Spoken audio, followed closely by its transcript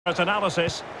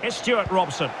Analysis is Stuart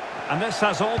Robson, and this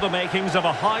has all the makings of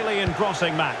a highly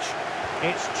engrossing match.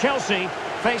 It's Chelsea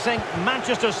facing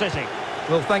Manchester City.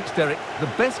 Well, thanks, Derek. The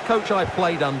best coach I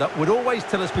played under would always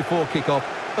tell us before kick-off,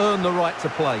 earn the right to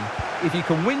play. If you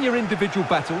can win your individual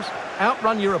battles,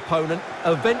 outrun your opponent,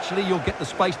 eventually you'll get the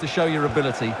space to show your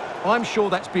ability. I'm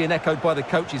sure that's being echoed by the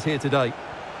coaches here today.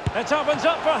 It opens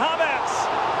up for Havertz.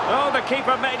 Oh, the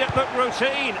keeper made it look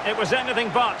routine. It was anything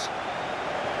but.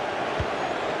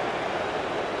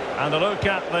 And a look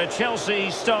at the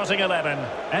Chelsea starting 11.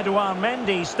 Edouard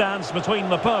Mendy stands between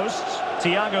the posts.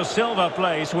 Thiago Silva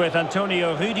plays with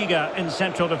Antonio Rudiger in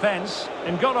central defence.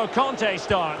 N'Golo Kanté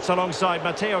starts alongside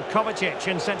Mateo Kovacic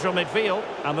in central midfield.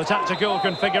 And the tactical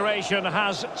configuration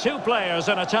has two players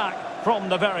in attack from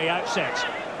the very outset.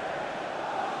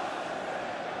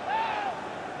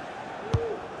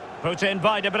 Put in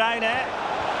by De Bruyne.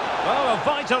 Oh, a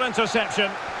vital interception.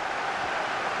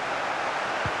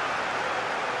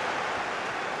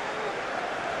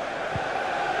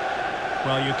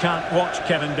 Well, you can't watch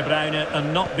Kevin De Bruyne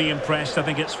and not be impressed, I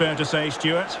think it's fair to say,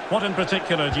 Stuart. What in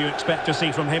particular do you expect to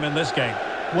see from him in this game?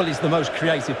 Well, he's the most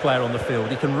creative player on the field.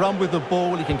 He can run with the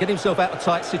ball, he can get himself out of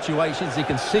tight situations, he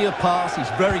can see a pass, he's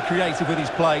very creative with his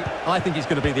play. I think he's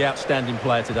going to be the outstanding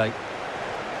player today.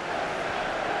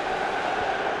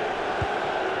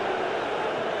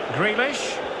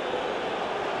 Grealish.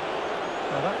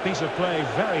 Well, that piece of play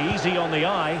very easy on the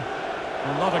eye.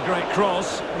 And not a great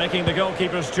cross, making the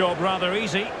goalkeeper's job rather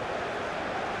easy.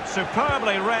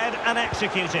 Superbly read and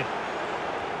executed.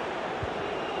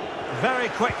 Very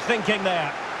quick thinking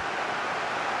there.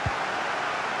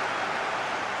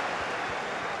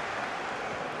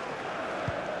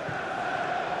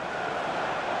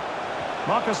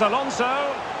 Marcos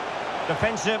Alonso.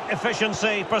 Defensive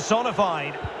efficiency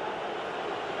personified.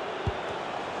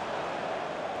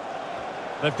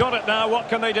 They've got it now, what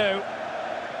can they do?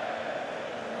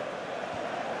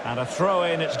 And a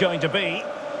throw-in it's going to be.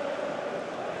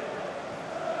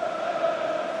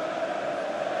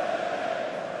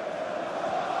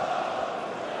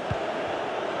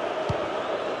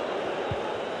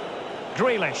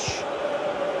 Grealish.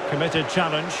 Committed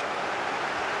challenge.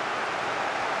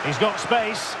 He's got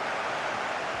space.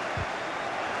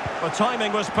 The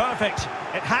timing was perfect.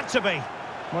 It had to be.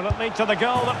 Will it lead to the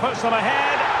goal that puts them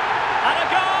ahead? And a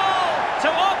goal to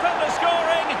open the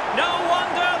scoring. No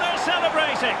wonder they're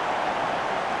celebrating.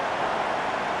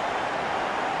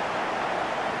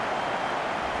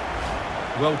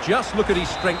 Well, just look at his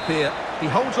strength here. He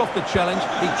holds off the challenge,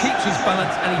 he keeps his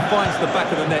balance and he finds the back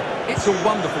of the net. It's a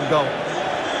wonderful goal.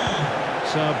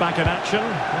 So back in action.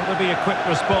 Will there be a quick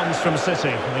response from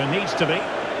City? There needs to be.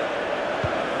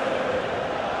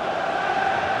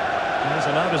 He's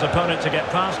allowed his opponent to get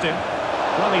past him.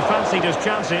 Well, he fancied his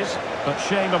chances, but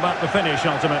shame about the finish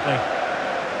ultimately.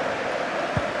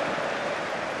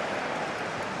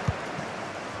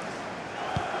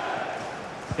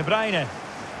 De Bruyne.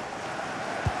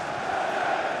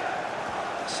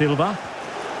 Silva.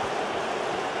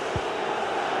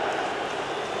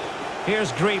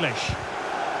 Here's Grealish.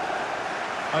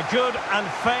 A good and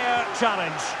fair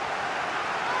challenge.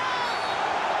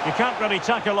 You can't really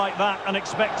tackle like that and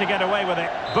expect to get away with it.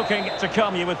 Booking to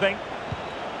come, you would think.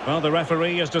 Well, the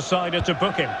referee has decided to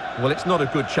book him. Well, it's not a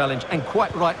good challenge, and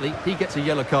quite rightly, he gets a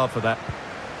yellow card for that.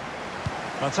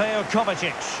 Mateo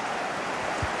Kovacic.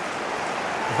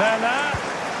 Werner.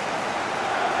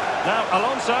 Now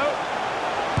Alonso.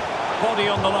 Body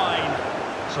on the line.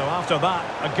 So after that,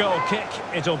 a goal kick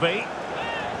it'll be.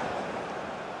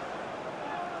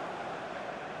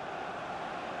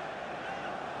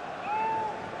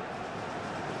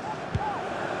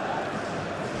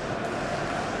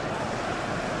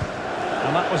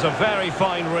 And that was a very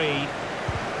fine read.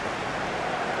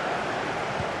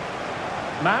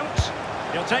 Mount,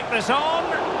 he'll take this on.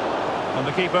 And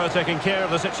the keeper taking care of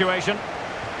the situation.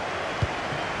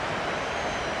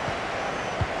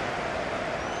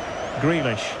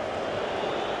 Grealish.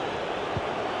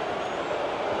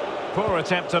 Poor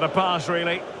attempt at a pass,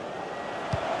 really.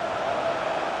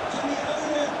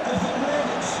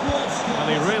 And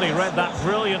he really read that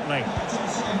brilliantly.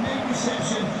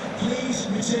 Please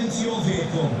return to your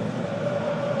vehicle.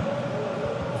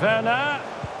 Werner.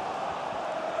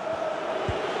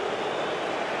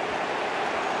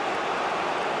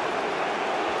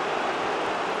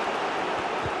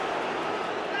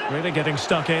 Really getting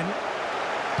stuck in.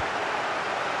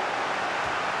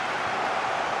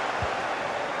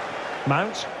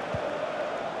 Mount.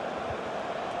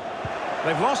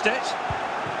 They've lost it.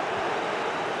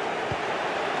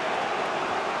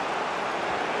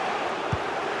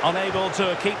 Unable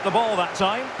to keep the ball that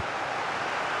time.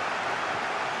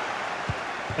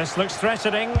 This looks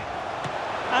threatening.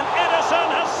 And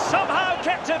Ederson has somehow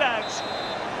kept it out.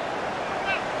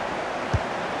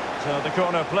 So the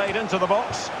corner played into the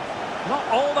box. Not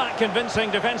all that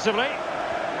convincing defensively.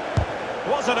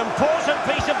 Was an important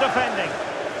piece of defending.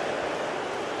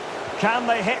 Can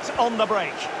they hit on the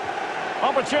break?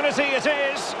 Opportunity it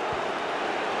is.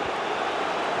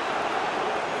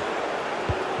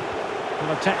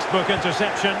 A textbook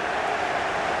interception.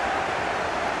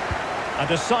 A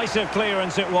decisive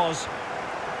clearance it was.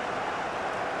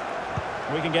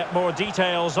 We can get more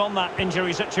details on that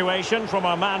injury situation from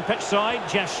our man pitch side,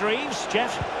 Jeff Shreves.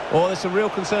 Jeff? Oh, there's some real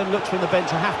concern looks from the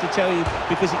bench, I have to tell you,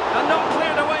 because And not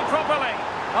cleared away properly.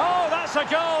 Oh, that's a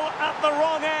goal at the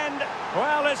wrong end.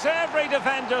 Well, it's every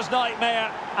defender's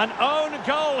nightmare. An own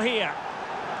goal here.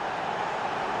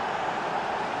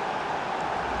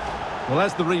 Well,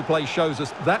 as the replay shows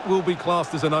us, that will be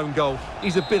classed as an own goal.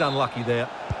 He's a bit unlucky there.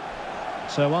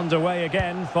 So underway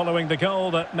again, following the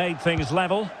goal that made things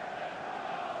level.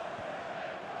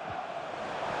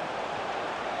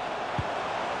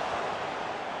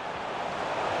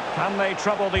 Can they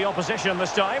trouble the opposition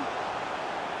this time?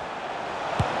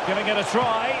 Giving it a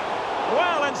try.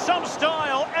 Well, in some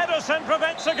style, Ederson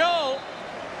prevents a goal.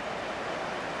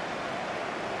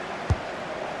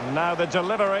 And now the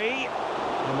delivery.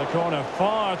 In the corner,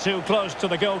 far too close to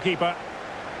the goalkeeper.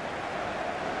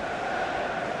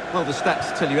 Well, the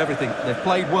stats tell you everything. They've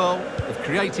played well, they've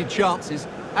created chances,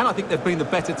 and I think they've been the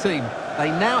better team. They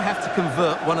now have to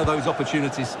convert one of those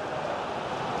opportunities.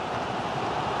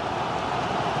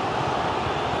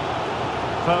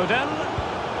 Foden.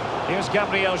 Here's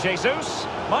Gabriel Jesus.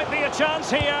 Might be a chance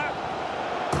here.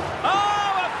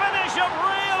 Oh, a finish of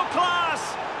real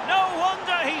class. No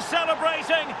wonder he's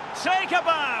celebrating. Take a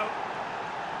bow.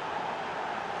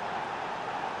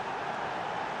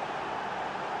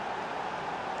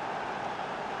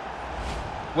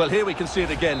 Well, here we can see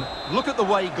it again. Look at the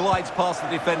way he glides past the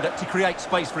defender to create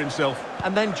space for himself.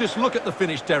 And then just look at the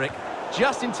finish, Derek.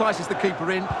 Just entices the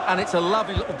keeper in, and it's a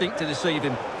lovely little dink to deceive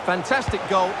him. Fantastic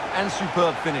goal and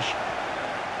superb finish.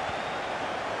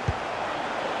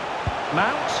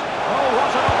 Mount. Oh,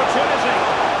 what an opportunity.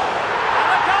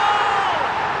 And a goal!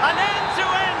 An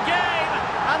end-to-end game,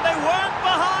 and they weren't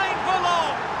behind for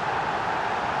long.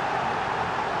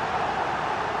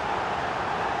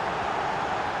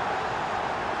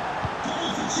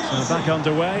 So back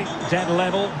underway, dead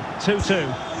level,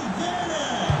 2-2.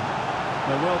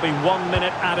 There will be 1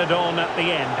 minute added on at the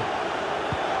end.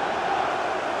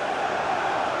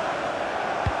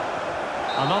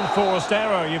 An unforced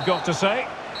error, you've got to say.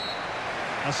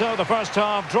 And so the first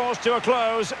half draws to a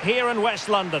close here in West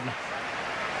London.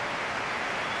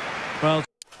 Well,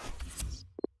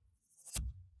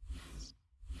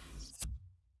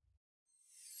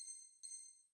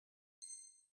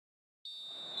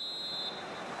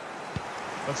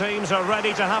 the teams are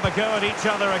ready to have a go at each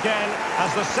other again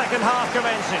as the second half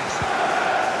commences.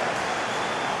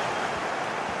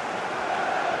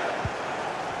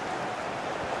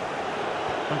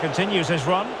 And continues his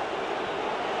run.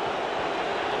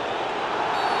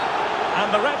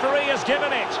 And the referee has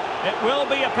given it. It will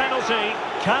be a penalty.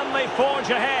 Can they forge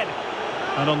ahead?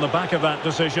 And on the back of that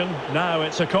decision, now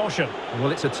it's a caution.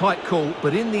 Well, it's a tight call,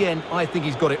 but in the end, I think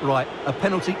he's got it right. A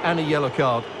penalty and a yellow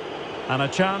card. And a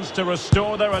chance to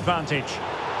restore their advantage.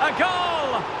 A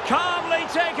goal! Calmly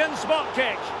taken spot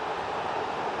kick.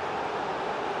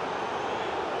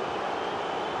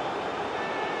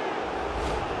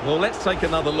 Well, let's take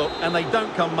another look, and they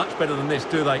don't come much better than this,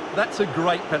 do they? That's a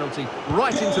great penalty,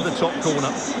 right into the top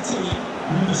corner.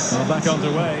 Well, back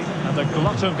underway, and a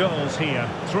glut of goals here,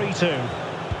 3-2.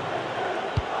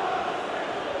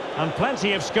 And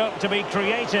plenty of scope to be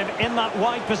creative in that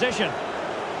wide position.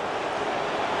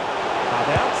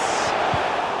 Havertz.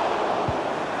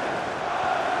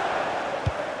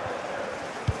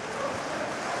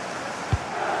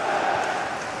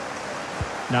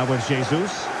 Now with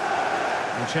Jesus.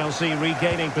 And Chelsea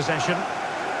regaining possession.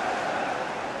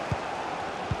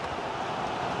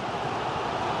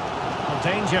 Well,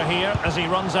 danger here as he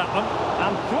runs at them.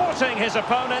 And thwarting his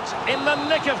opponent in the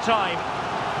nick of time.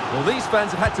 Well, these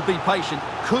fans have had to be patient.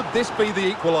 Could this be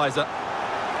the equaliser?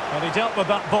 Well, he dealt with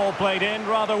that ball played in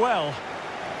rather well.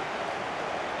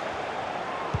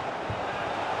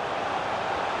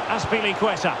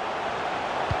 Azpilicueta.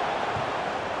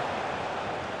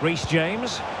 Reece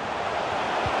James.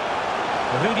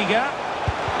 Rudiger.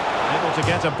 Able to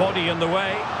get a body in the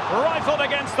way. Rifled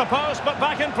against the post, but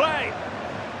back in play.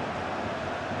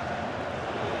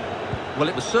 Well,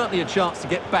 it was certainly a chance to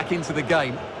get back into the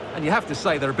game. And you have to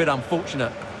say they're a bit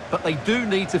unfortunate. But they do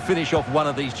need to finish off one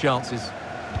of these chances.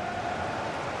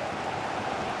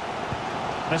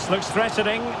 This looks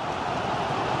threatening.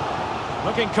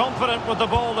 Looking confident with the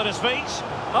ball at his feet.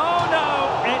 Oh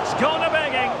no, it's gone a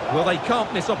begging. Well, they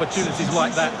can't miss opportunities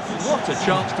like that. What a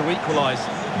chance to equalise.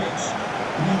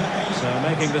 So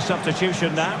making the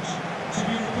substitution now. To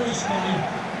be replaced by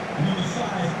number 5,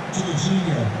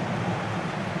 Jorginho.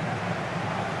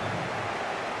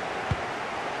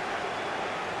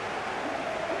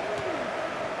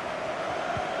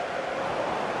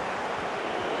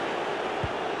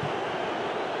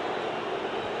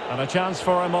 And a chance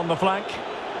for him on the flank.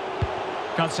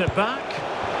 Cuts it back.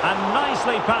 And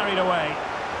nicely parried away.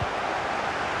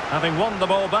 Having won the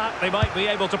ball back, they might be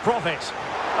able to profit.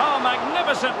 Oh,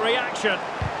 magnificent reaction.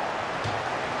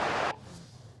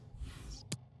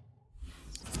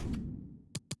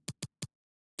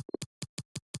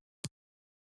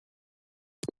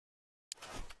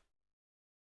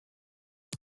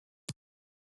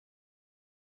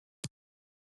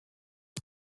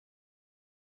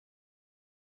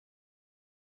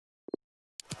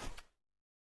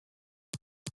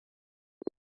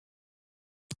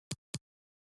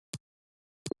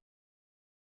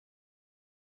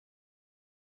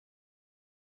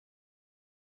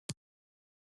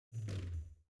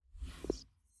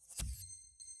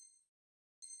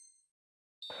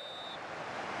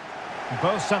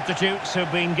 Both substitutes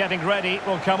who've been getting ready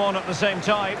will come on at the same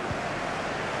time.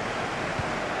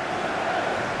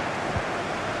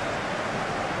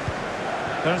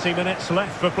 "30 minutes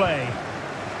left for play.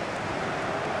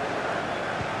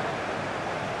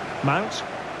 Mount.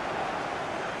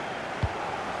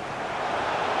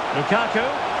 Lukaku.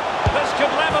 This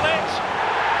could level it.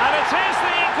 And it is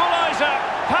the equaliser.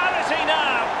 Parity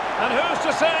now. And who's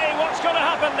to say what's going to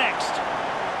happen next?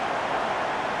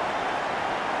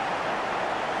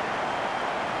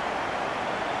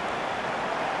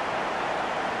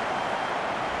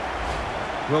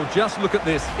 Well, just look at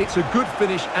this. It's a good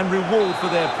finish and reward for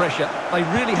their pressure. They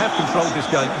really have controlled this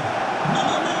game.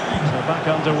 So back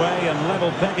underway and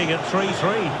level pegging at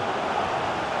 3-3.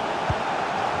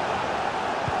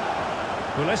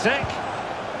 Pulisic.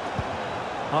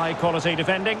 High quality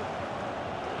defending.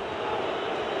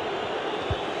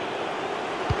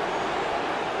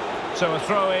 So a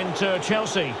throw in to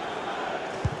Chelsea.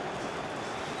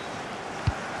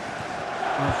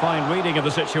 A fine reading of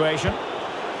the situation.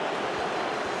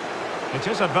 It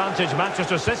is advantage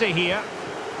Manchester City here.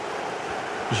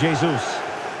 Jesus.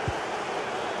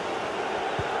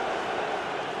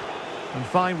 And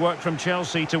fine work from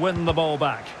Chelsea to win the ball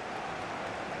back.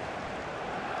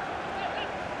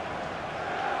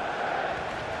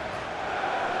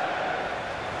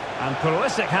 And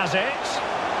Pulisic has it.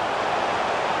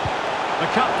 The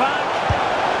cut back.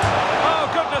 Oh,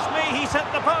 goodness me, he's hit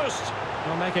the post.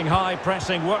 Well, making high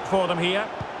pressing work for them here.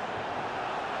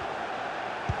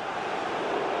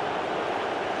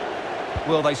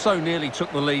 Well, they so nearly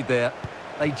took the lead there.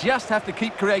 They just have to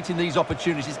keep creating these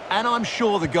opportunities, and I'm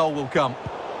sure the goal will come.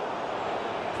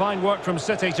 Fine work from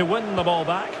City to win the ball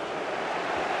back.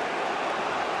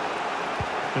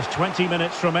 There's 20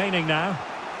 minutes remaining now.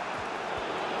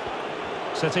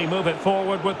 City move it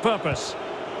forward with purpose.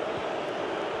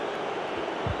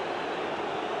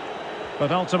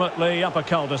 But ultimately up a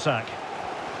cul-de-sac.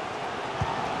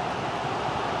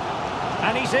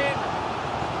 And he's in.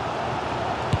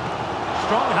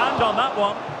 Strong hand on that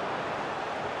one.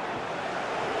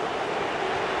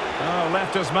 Oh,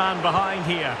 left his man behind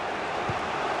here.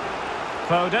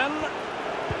 Foden.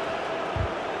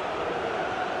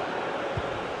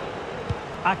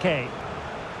 Ake.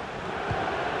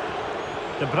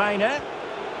 De Bruyne.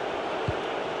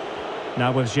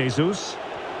 Now with Jesus.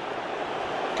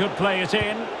 Could play it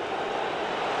in.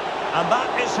 And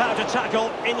that is how to tackle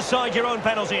inside your own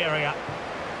penalty area.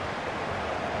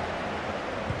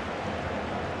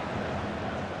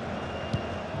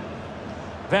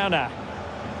 Werner.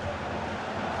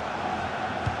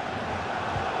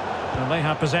 And they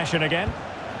have possession again.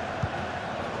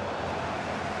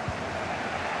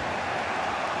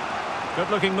 Good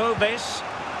looking move this.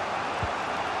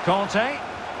 Conte.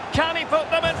 Can he put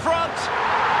them in front?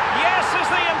 Yes is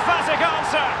the emphatic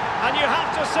answer. And you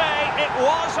have to say it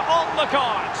was on the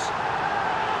cards.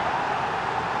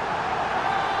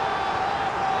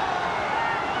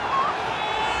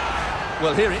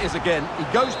 Well, here it is again. He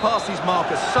goes past his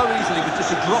marker so easily with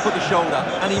just a drop of the shoulder,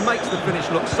 and he makes the finish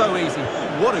look so easy.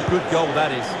 What a good goal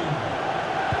that is.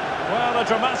 Well, a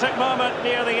dramatic moment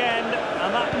near the end,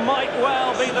 and that might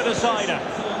well be the decider.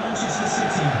 For Manchester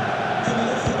City, coming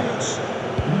off the pitch,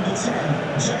 number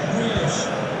 10, Jack Grealish.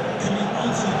 Coming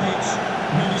onto the pitch,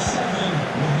 number 7,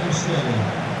 Raheem Sterling.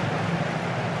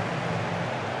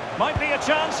 Might be a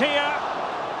chance here.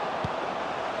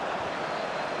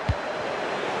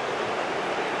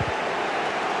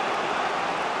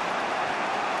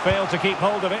 Failed to keep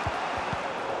hold of it.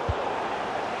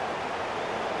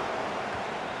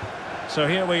 So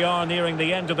here we are nearing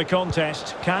the end of the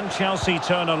contest. Can Chelsea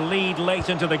turn a lead late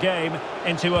into the game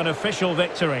into an official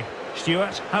victory?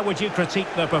 Stuart, how would you critique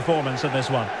their performance in this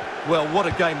one? Well, what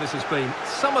a game this has been.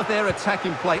 Some of their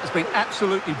attacking play has been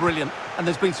absolutely brilliant, and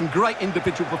there's been some great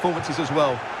individual performances as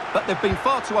well. But they've been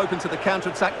far too open to the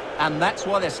counter-attack, and that's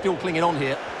why they're still clinging on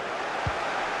here.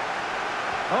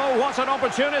 Oh, what an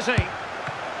opportunity!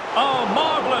 Oh,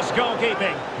 marvellous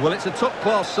goalkeeping. Well, it's a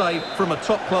top-class save from a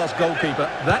top-class goalkeeper.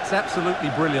 That's absolutely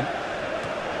brilliant.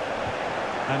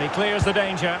 And he clears the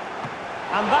danger.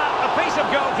 And that, a piece of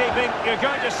goalkeeping you're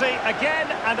going to see again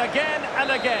and again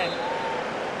and again.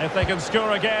 If they can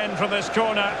score again from this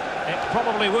corner, it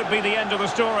probably would be the end of the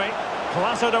story.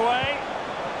 Clattered away.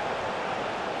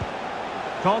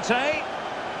 Conte.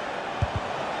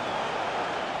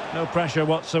 No pressure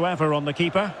whatsoever on the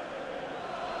keeper.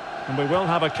 And we will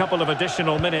have a couple of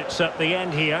additional minutes at the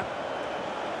end here.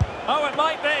 Oh, it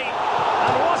might be.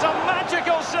 And what a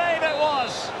magical save it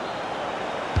was.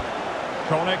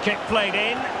 Corner kick played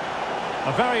in.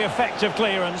 A very effective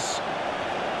clearance.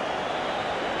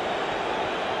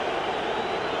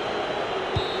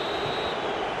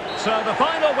 So the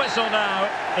final whistle now.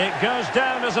 It goes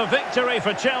down as a victory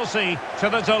for Chelsea, to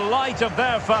the delight of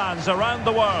their fans around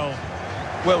the world.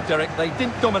 Well, Derek, they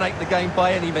didn't dominate the game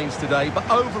by any means today, but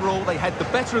overall they had the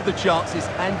better of the chances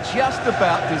and just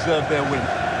about deserved their win.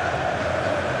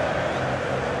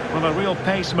 Well, a real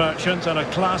pace merchant and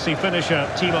a classy finisher,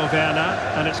 Timo Werner,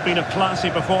 and it's been a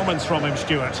classy performance from him,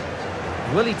 Stuart.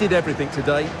 Well, he did everything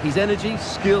today. His energy,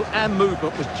 skill and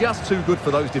movement was just too good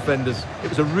for those defenders. It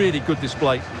was a really good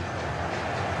display.